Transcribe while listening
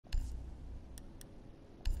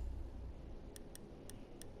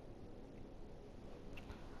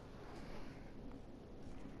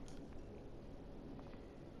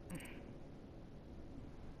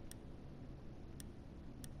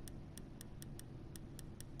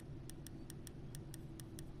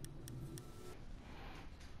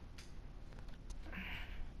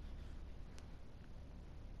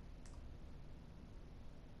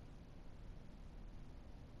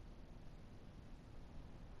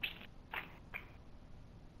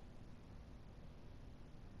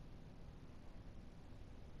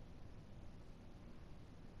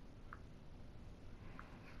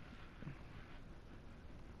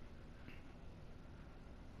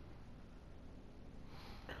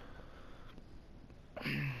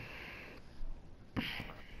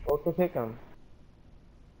Vote to kick him.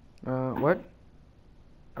 What?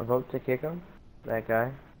 A vote to kick him? That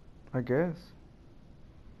guy? I guess.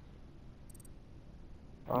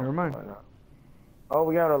 Oh, Never mind. why not? Oh,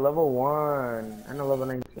 we got a level 1 and a level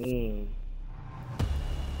 19.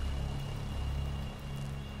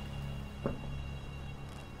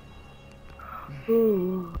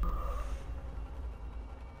 Ooh.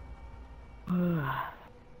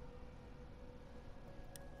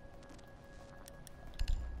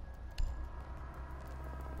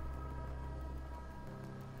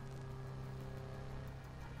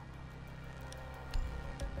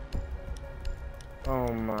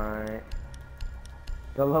 Oh my.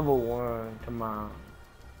 The level 1, come on.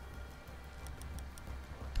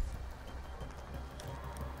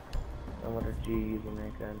 And what a G using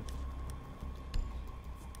that gun.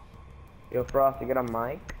 Yo, Frost, you got a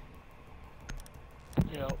mic?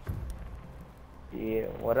 Yep. Yeah,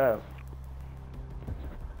 what up?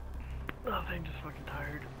 Nothing, just fucking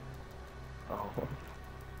tired. Oh.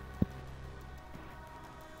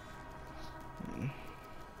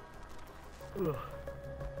 Ugh.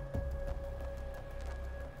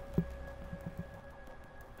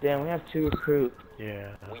 Damn, we have 2 recruits. Yeah.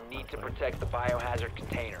 We need to protect the biohazard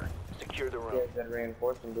container. Secure the You room. guys gotta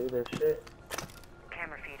reinforce and do this shit.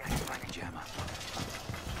 Camera feed up and running. Jammer.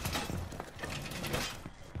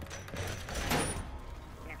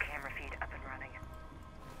 New camera feed up and running.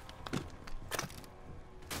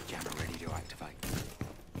 Jammer ready to activate.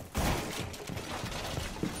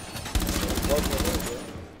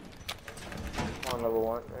 Come on, level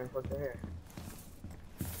 1, reinforce in here.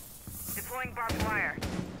 Deploying barbed wire.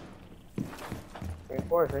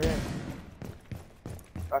 Reinforce right here.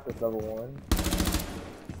 Got this level 1.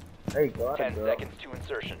 There you go. 10 seconds to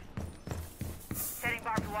insertion. Setting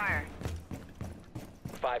barbed wire.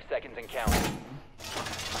 5 seconds and counting.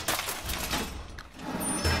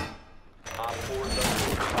 Op 4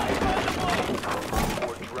 located biohazard. Op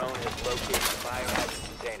 4 drone has located the biohazard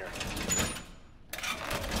container.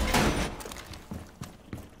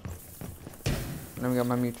 Let me get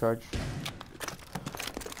my mute charge.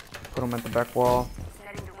 Put them at the back wall.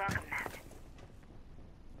 Setting the welcome mat.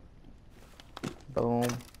 Boom.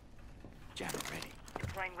 Jammer ready.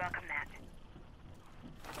 Deploying welcome mat.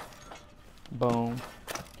 Boom.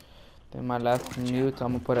 Then my last mute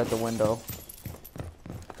I'm gonna put at the window.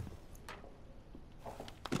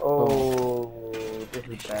 Oh, this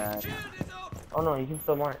is bad. Oh no, you can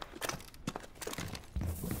still mark.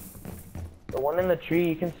 The one in the tree,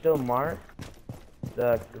 you can still mark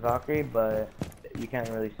the Valkyrie, but you can't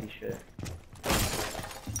really see shit.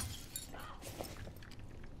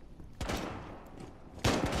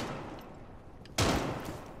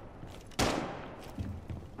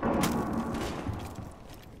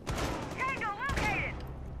 Tango located!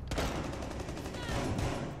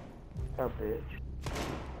 Oh, bitch.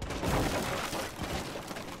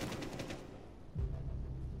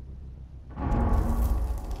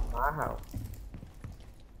 My house.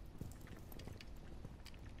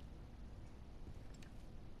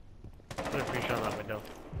 Put a pre-shot on that window.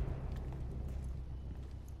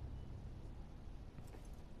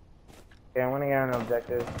 Okay, I'm gonna get an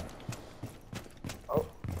objective. Oh,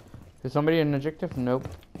 Is somebody in objective? Nope.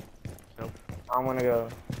 Nope. I'm gonna go.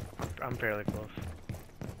 I'm fairly close.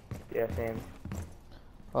 Yeah, same.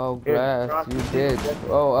 Oh, Dude, glass. Frost, You did.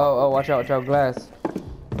 Oh, watch out, glass.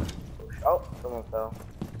 Oh, someone fell.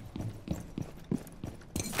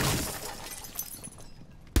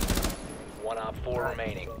 One Op 4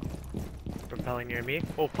 remaining. Propelling near me.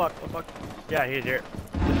 Oh fuck, oh fuck. Yeah, he's here.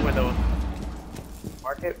 This window.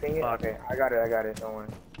 Mark it, ping it. Fuck. Okay, I got it, don't worry.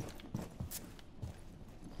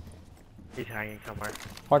 He's hanging somewhere.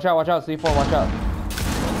 Watch out, C4, watch out.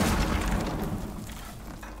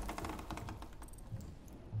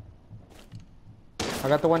 I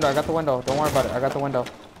got the window, don't worry about it, I got the window.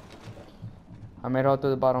 I made it out to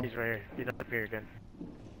the bottom. He's right here. He's up here again.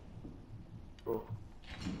 Cool.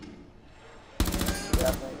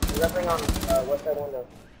 That thing on west side window.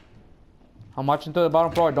 I'm watching through the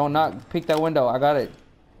bottom floor, don't not peek that window, I got it.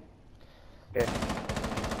 Okay.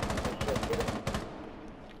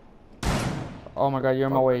 Oh my god, you're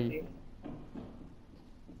in my way.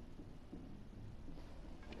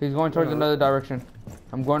 He's going towards another direction.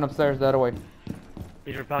 I'm going upstairs the other way.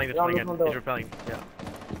 He's repelling this Yeah, one this again. one though. He's repelling. Yeah.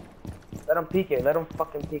 Let him peek it. Let him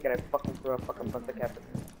fucking peek it. I fucking threw a fucking bunch of cap in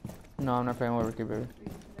there. No, I'm not playing with Ricky, baby.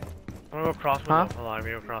 I'm gonna go cross window. Huh? Hold on, I'm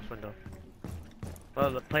gonna go cross window.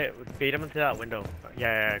 Well, play it. Bait him into that window.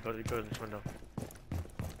 Yeah, go to this window.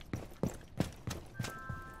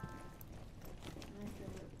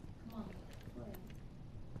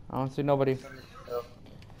 I don't see nobody.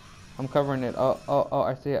 I'm covering it. Oh,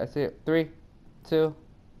 I see it. I see it. 3, 2,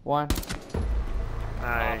 1.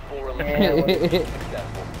 Nice. Op 4 Yeah, eliminated.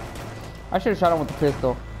 Successful. I should have shot him with the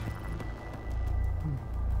pistol.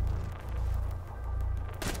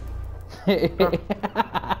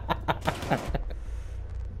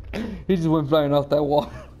 He just went flying off that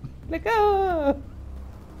wall. Like, ah!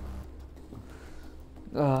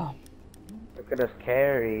 Look at us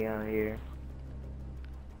carry out here.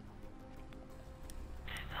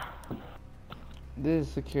 This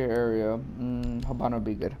is secure area. Habana would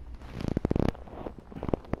be good.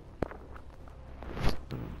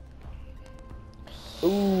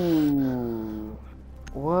 Ooh.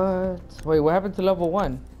 What? Wait, what happened to level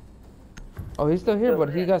 1? Oh, he's still here, Still but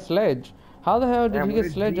he there. got sledge. How the hell did Damn, he what get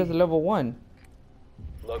did sledge he- as a level 1?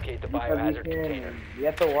 Locate the Because biohazard container. you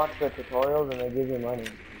have to watch the tutorials and they give you money.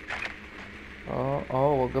 Oh,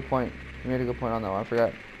 well, good point. You made a good point on that one. I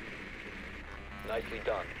forgot. Nicely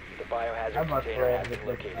done. The I biohazard must container play has been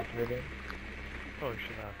located. Oh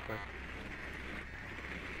shit, that's quick.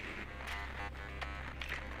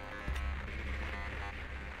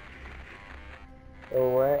 So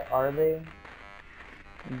where are they?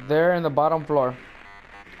 They're in the bottom floor.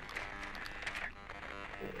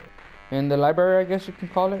 In the library, I guess you can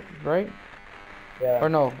call it, right? Yeah. Or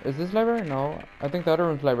no, is this library? No, I think the other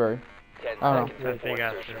room's library. 10 I don't seconds That's before big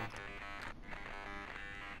ass insertion. room.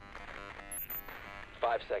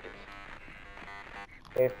 5 seconds.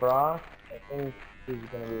 Hey, Frost, I think he's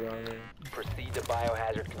gonna be running. Proceed to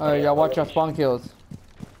biohazard container. Yeah, watch your location. spawn kills.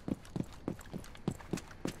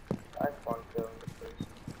 I spawned killing the place.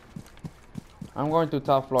 I'm going to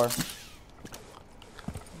top floor.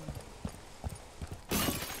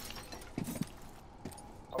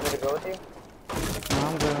 Want me to go with you? No,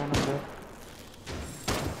 I'm good, I'm good.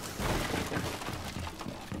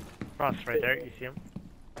 Frost right there, you see him?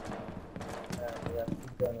 Yeah,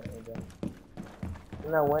 he's doing it, he's doing it.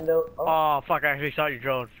 In that window. Oh, Oh fuck, I actually shot your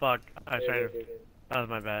drone. Fuck. I was yeah, trying yeah, to. yeah, yeah. That was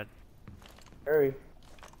my bad. Hurry.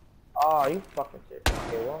 Oh, you fucking shit.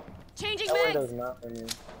 Okay, well, Changing that mags. window's not for me.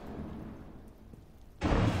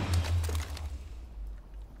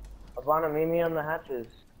 Ivana, meet me on the hatches.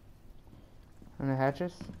 And the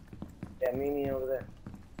hatches? Yeah, meet me over there.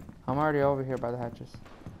 I'm already over here by the hatches.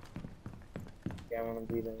 Yeah, I'm gonna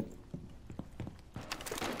be there.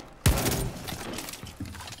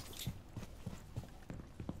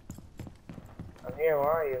 I'm here, where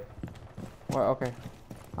are you? Well, okay.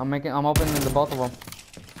 I'm opening the both of them.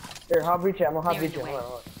 Here, hot breach it, I'm gonna hot Clearing breach it. the Hold way. on,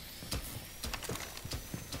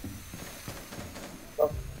 hold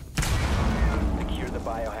on. Secure the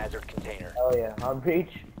biohazard container. Oh yeah, hot breach.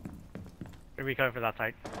 Are we coming for that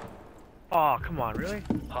side? Oh, come on, really?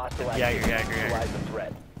 Hostile Yeah, activity. yeah. Neutralize the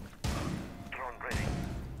threat.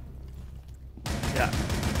 Yeah.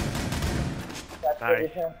 That's Nice.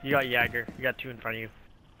 good, yeah. You got Jagger. You got 2 in front of you.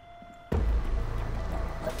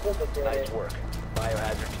 That's good, okay. Nice work.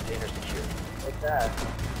 Biohazard container secure. Like that.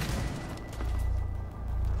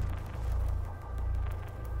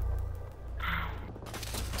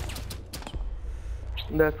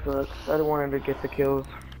 That sucks. I wanted to get the kills.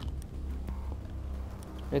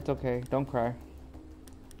 It's okay, don't cry.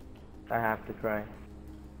 I have to cry.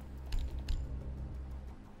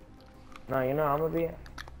 No, you know, I'm gonna be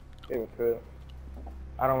a recruit.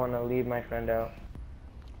 I don't want to leave my friend out.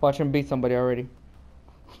 Watch him beat somebody already.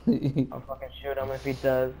 I'll fucking shoot him if he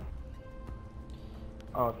does.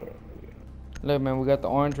 Okay. Look, man, we got the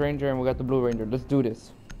orange ranger and we got the blue ranger. Let's do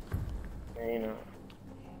this. Yeah, you know.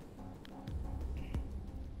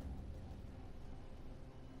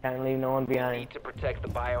 Can't leave no one behind. Need to protect the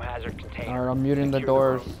biohazard container. Alright, I'm muting the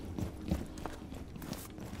Secure doors. room.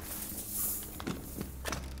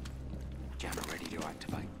 Jammer ready to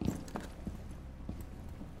activate.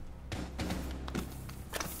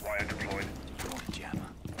 Wire deployed. You're the jammer.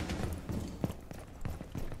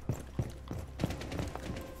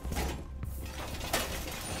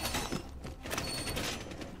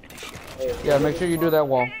 Yeah, make sure you do that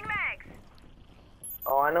wall. Changing mags.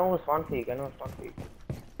 Oh, I know it's Swan Peak. I know it's Swan Peak.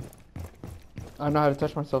 I know how to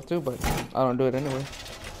touch myself too, but I don't do it anyway.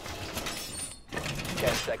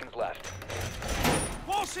 10 seconds left.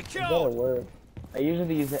 Wall It secure! better work. I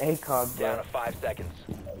usually use the ACOG, Down but to 5 seconds.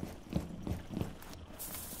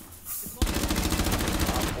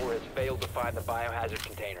 Op 4 has failed to find the biohazard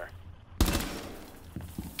container.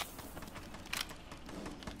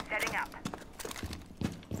 Setting up.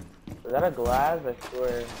 is that a glass? I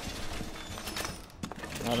swear.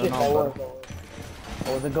 I don't Shit, know, that but was.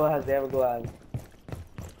 Oh, the glass. They have a glass.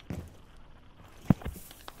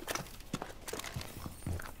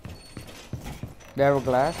 they have a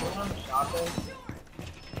glass. Shotgun.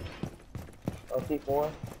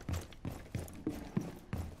 LC4.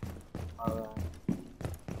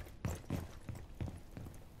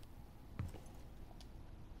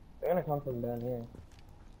 gonna come from down here.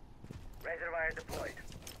 Razor wire deployed.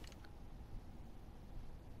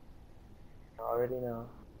 I already know.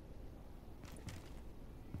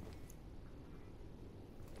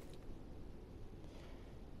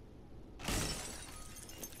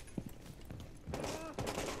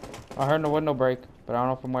 I heard the window break, but I don't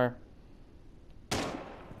know from where.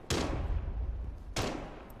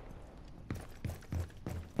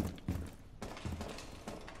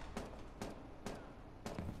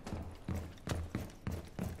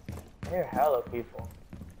 I hear hella people.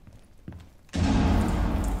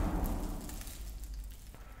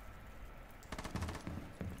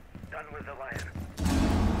 Done with the wire.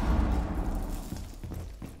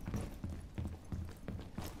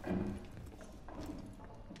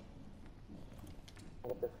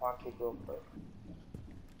 Get this Clancy real quick.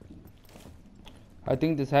 I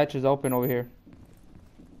think this hatch is open over here.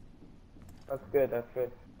 That's good, that's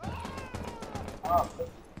good. Oh,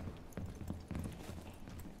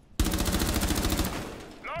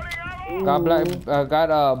 Got black.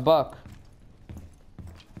 Got buck.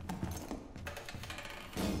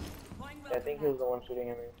 I think he was the one shooting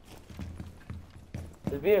at me.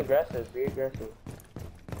 Just be aggressive, be aggressive.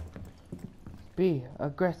 Be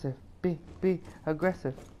aggressive. Be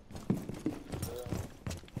aggressive.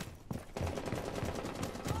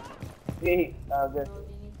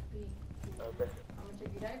 Be aggressive.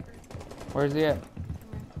 Where's he at?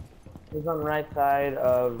 He's on the right side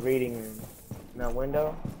of reading room. In that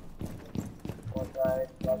window. One side,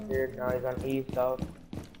 left here. Now he's on east, south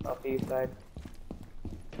east side.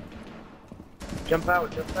 Jump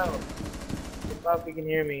out, jump out. Jump out if you can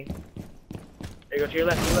hear me. There you go, to your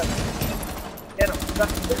left, to your left. Get him,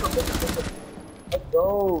 get him. Let's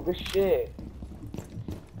go, good shit.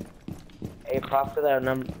 Hey, props to that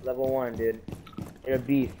level 1, dude. You're a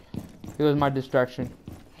beast. He was my distraction.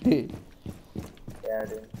 Yeah,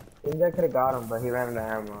 dude. I think I could've got him, but he ran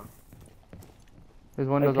out of ammo. His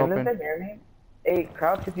window's Hey, can open. this guy hear me? Hey,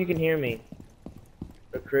 crouch if you can hear me.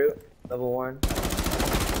 Recruit, level 1.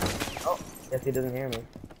 Oh, guess he doesn't hear me.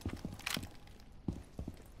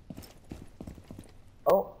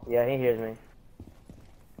 Oh, yeah, he hears me.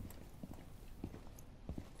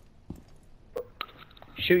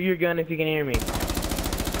 Shoot your gun if you can hear me.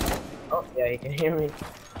 Oh, yeah, he can hear me.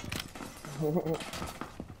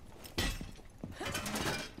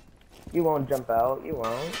 You won't jump out, you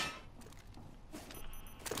won't.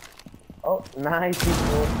 Oh, nice,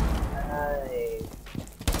 people. Nice.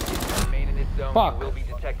 Remain in this zone. Fuck. You will be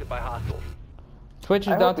detected by hostiles. Twitch is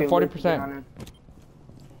I down hope to he lives, be 40%. honest.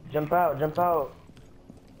 Jump out, jump out.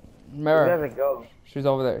 Where Mirror. does it go? She's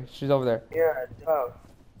over there. She's over there. Yeah, jump out.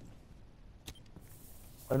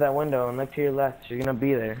 Of that window and look to your left. She's gonna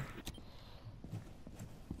be there.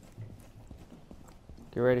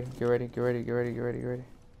 Get ready. Get ready. Get ready. Get ready. Get ready. Get ready.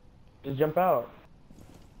 Just jump out.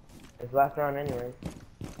 It's last round anyways.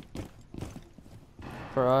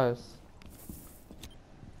 For us.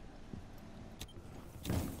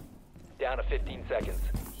 Down to 15 seconds.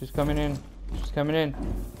 She's coming in. She's coming in.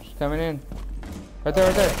 She's coming in. Right there.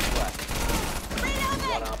 Right there.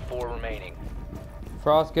 One on 4 remaining.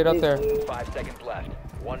 Frost, get up there. 5 seconds left.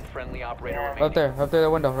 One friendly operator remaining. Up there. Up there. The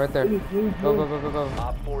window. Right there. Go. Go. Go. Go. Go.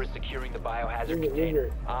 Op 4 is securing the biohazard Use it, container.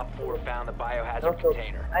 use it. Op 4 found the biohazard Also,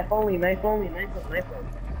 container. knife only, knife only, knife him, knife him.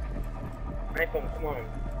 Knife him, come on.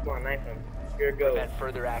 Come on, knife him. Here it goes. Prevent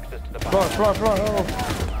further access to the Floor. biohazard. Floor. Floor.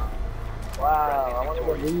 Oh. Wow, I want to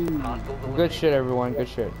go leave. Hostiles Good shit, everyone. Good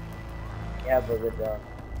shit. Yeah, but good job.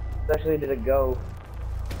 Especially to the go.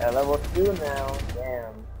 At level 2 now.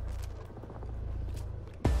 Damn.